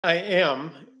I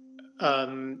am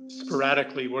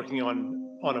sporadically working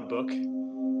on a book.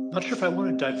 Not sure if I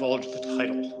want to divulge the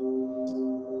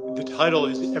title. The title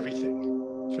is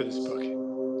everything for this book.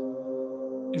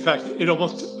 In fact, it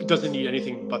almost doesn't need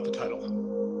anything but the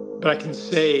title. But I can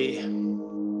say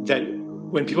that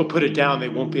when people put it down, they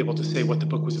won't be able to say what the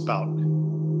book was about.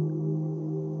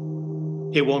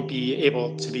 It won't be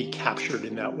able to be captured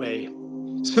in that way.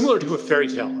 Similar to a fairy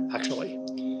tale, actually.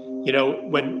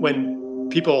 When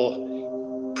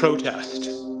people protest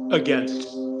against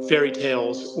fairy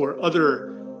tales or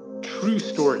other true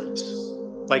stories,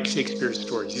 like Shakespeare's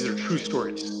stories. These are true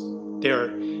stories.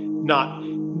 They're not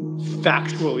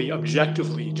factually,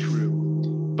 objectively true,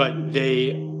 but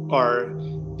they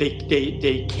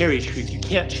carry truth. You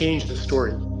can't change the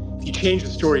story. If you change the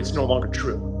story, it's no longer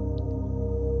true.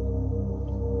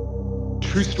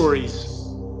 True stories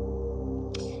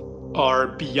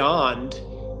are beyond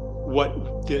what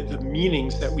the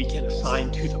meanings that we can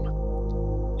assign to them.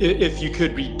 If you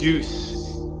could reduce,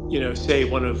 say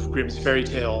one of Grimm's fairy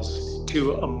tales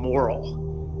to a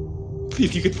moral,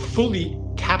 if you could fully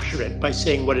capture it by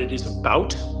saying what it is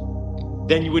about,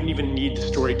 then you wouldn't even need the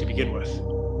story to begin with.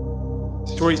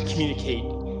 Stories communicate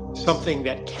something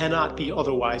that cannot be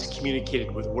otherwise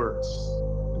communicated with words.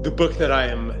 The book that I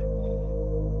am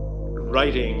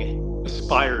writing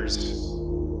aspires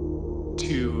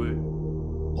to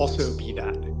also be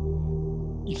that.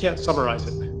 You can't summarize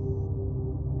it.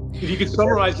 If you could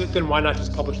summarize it, then why not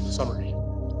just publish the summary?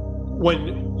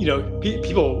 When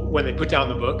people, when they put down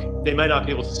the book, they might not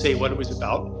be able to say what it was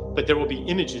about, but there will be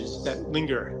images that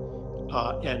linger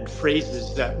and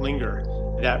phrases that linger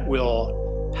that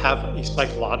will have a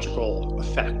psychological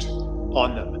effect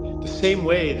on them. The same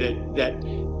way that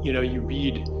you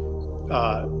read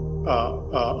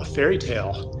a fairy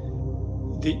tale,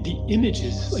 the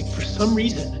images, like for some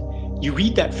reason, you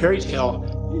read that fairy tale,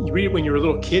 you read it when you're a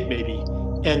little kid maybe,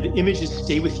 and the images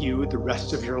stay with you the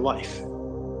rest of your life.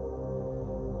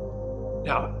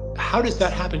 Now, how does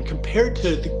that happen compared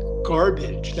to the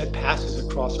garbage that passes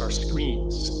across our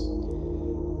screens,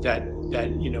 that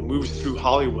moves through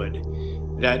Hollywood,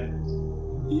 that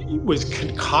was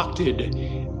concocted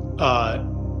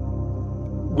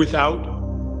without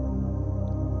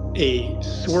a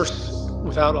source,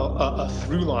 without a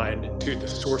through line to the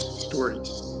source of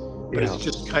stories, but it's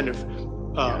just kind of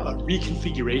a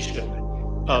reconfiguration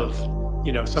of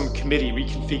some committee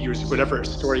reconfigures whatever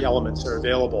story elements are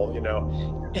available,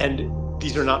 and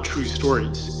these are not true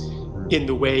stories in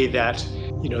the way that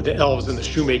the Elves and the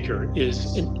Shoemaker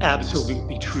is an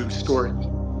absolutely true story,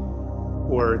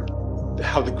 or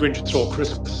how the Grinch Stole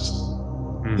Christmas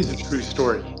is a true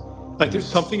story. Like there's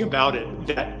something about it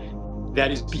that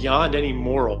is beyond any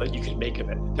moral that you can make of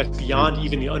it. That's beyond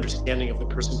even the understanding of the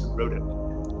person who wrote it.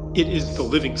 It is the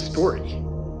living story.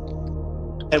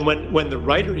 And when the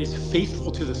writer is faithful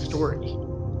to the story,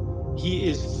 he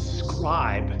is the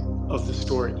scribe of the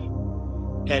story.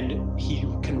 And he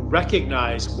can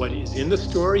recognize what is in the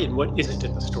story and what isn't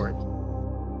in the story.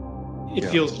 It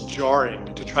feels jarring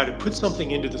to try to put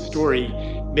something into the story,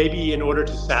 maybe in order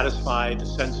to satisfy the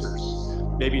censors,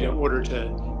 maybe in order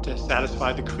to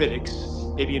satisfy the critics,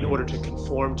 maybe in order to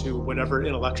conform to whatever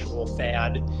intellectual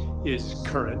fad is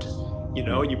current.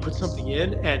 You put something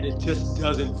in and it just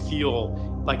doesn't feel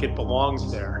like it belongs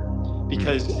there.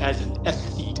 Because as an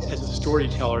aesthete, as a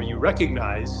storyteller, you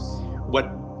recognize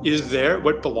what is there,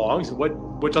 what belongs, and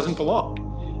what doesn't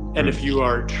belong. And if you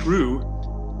are true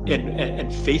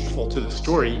and faithful to the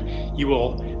story, you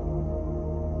will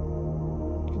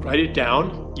write it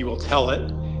down, you will tell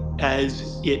it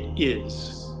as it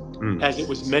is, as it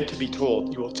was meant to be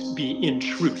told. You will be in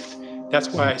truth. That's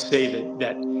why I say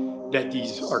that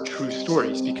these are true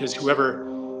stories, because whoever,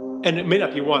 and it may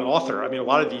not be one author. I mean, a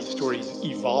lot of these stories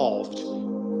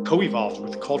co-evolved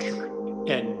with culture,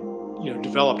 and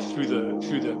developed through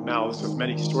the mouths of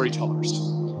many storytellers,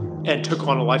 and took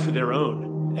on a life of their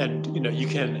own. And you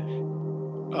can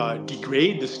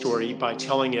degrade the story by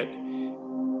telling it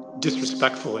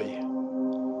disrespectfully,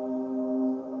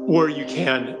 or you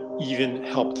can even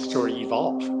help the story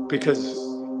evolve, because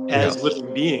as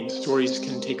living beings, stories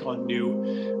can take on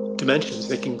new dimensions.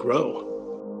 They can grow.